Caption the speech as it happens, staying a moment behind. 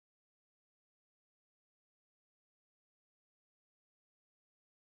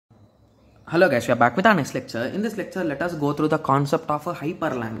Hello guys, we are back with our next lecture. In this lecture, let us go through the concept of a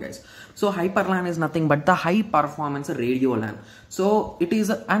Hyper LAN, guys. So Hyper LAN is nothing but the high performance radio LAN. So it is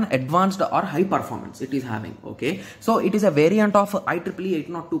an advanced or high performance it is having, okay. So it is a variant of IEEE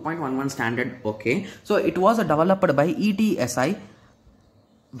 802.11 standard, okay. So it was developed by ETSI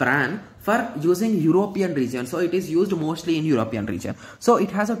brand for using European region. So it is used mostly in European region. So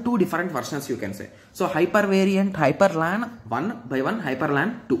it has two different versions, you can say. So Hyper variant, Hyper LAN 1 by 1, Hyper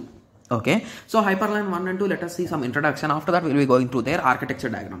LAN 2. Okay, so Hyper LAN 1 and 2, let us see some introduction. After that, we will be going through their architecture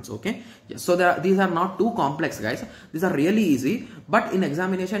diagrams. Okay, yes. So these are not too complex, guys. These are really easy, but in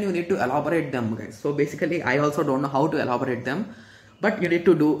examination, you need to elaborate them, guys. So basically, I also don't know how to elaborate them, but you need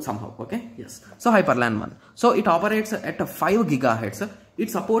to do somehow. Okay, yes. So Hyper LAN 1. So it operates at 5 gigahertz.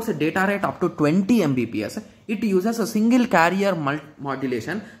 It supports a data rate up to 20 Mbps. It uses a single carrier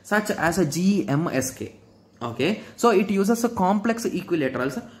modulation such as a GMSK. Okay, so it uses a complex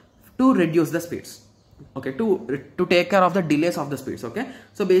equilaterals to reduce the speeds, okay, to take care of the delays of the speeds. Okay,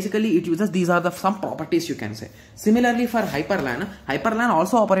 so basically it uses, these are the some properties you can say. Similarly for Hyper LAN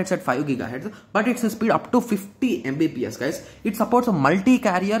also operates at 5 gigahertz, but it's a speed up to 50 Mbps, guys. It supports a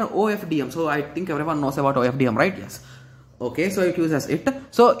multi-carrier OFDM. So I think everyone knows about OFDM, right? Yes. Okay, so it uses it.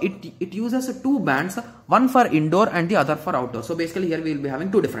 So it uses two bands, one for indoor and the other for outdoor. So basically here we will be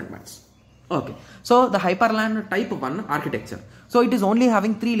having two different bands. Okay, so the Hyper LAN type 1 architecture. So it is only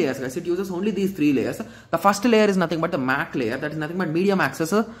having 3 layers, guys. It uses only these 3 layers. The first layer is nothing but the MAC layer, that is nothing but medium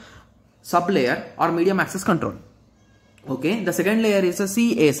access sub layer or medium access control. Okay, the second layer is a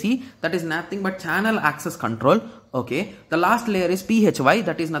CAC, that is nothing but channel access control. Okay, the last layer is PHY,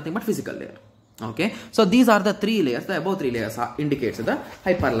 that is nothing but physical layer. Okay, so these are the 3 layers. The above 3 layers indicates the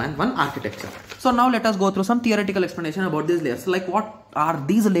Hyper LAN 1 architecture. So now let us go through some theoretical explanation about these layers. Like what are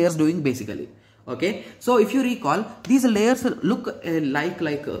these layers doing basically? Okay, so if you recall, these layers look like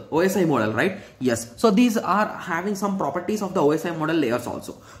OSI model, right? Yes. So these are having some properties of the OSI model layers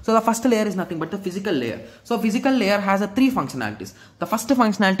also. So the first layer is nothing but the physical layer. So physical layer has 3 functionalities. The first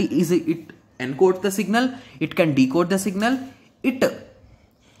functionality is it encodes the signal, it can decode the signal, it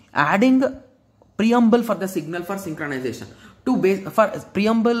adding preamble for the signal for synchronization. For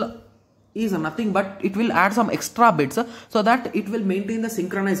preamble is nothing but it will add some extra bits so that it will maintain the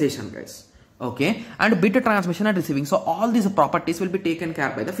synchronization, guys. Okay, and bit transmission and receiving. So all these properties will be taken care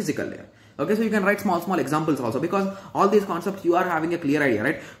by the physical layer. Okay, so you can write small examples also, because all these concepts you are having a clear idea,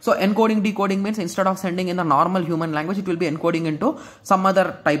 right? So encoding, decoding means instead of sending in the normal human language, it will be encoding into some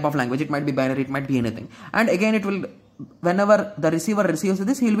other type of language. It might be binary, it might be anything. And again, it will, whenever the receiver receives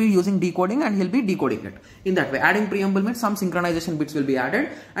this, he will be using decoding and he'll be decoding it. In that way, adding preamble means some synchronization bits will be added,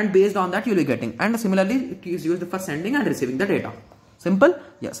 and based on that you will be getting. And similarly, it is used for sending and receiving the data. Simple?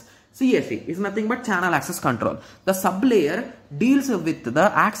 Yes. CAC is nothing but channel access control. The sub layer deals with the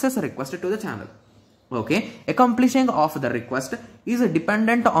access request to the channel. Okay, accomplishing of the request is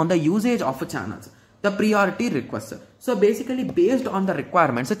dependent on the usage of channels, the priority request. So basically, based on the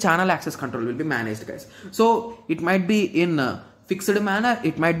requirements, channel access control will be managed, guys. So it might be in a fixed manner,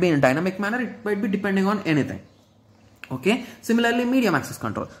 it might be in a dynamic manner, it might be depending on anything. Okay, similarly medium access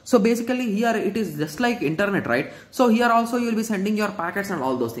control. So basically here it is just like internet, right? So here also you will be sending your packets and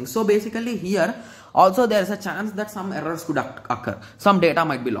all those things. So basically here also there is a chance that some errors could occur, some data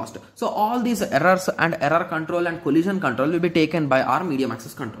might be lost. So all these errors and error control and collision control will be taken by our medium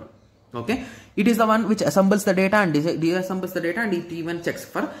access control. Okay, it is the one which assembles the data and disassembles the data, and it even checks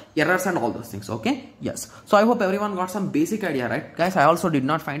for errors and all those things. Okay, yes. So I hope everyone got some basic idea, right, guys? I also did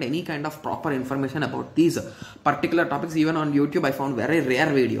not find any kind of proper information about these particular topics. Even on YouTube I found very rare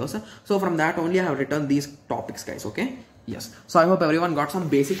videos, so from that only I have written these topics, guys. Okay, yes. So I hope everyone got some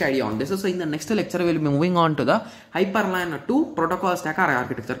basic idea on this. So in the next lecture we will be moving on to the Hyper LAN 2 protocol stack or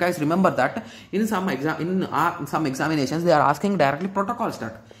architecture. Guys, remember that in some examinations they are asking directly protocol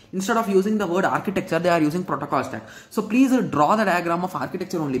stack. Instead of using the word architecture, they are using protocol stack. So please draw the diagram of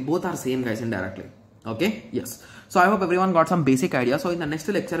architecture only. Both are same, guys, indirectly. Okay, yes. So I hope everyone got some basic idea. So in the next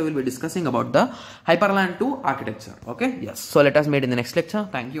lecture we will be discussing about the Hyper LAN 2 architecture. Okay, yes. So let us meet in the next lecture.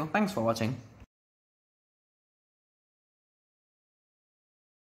 Thank you. Thanks for watching.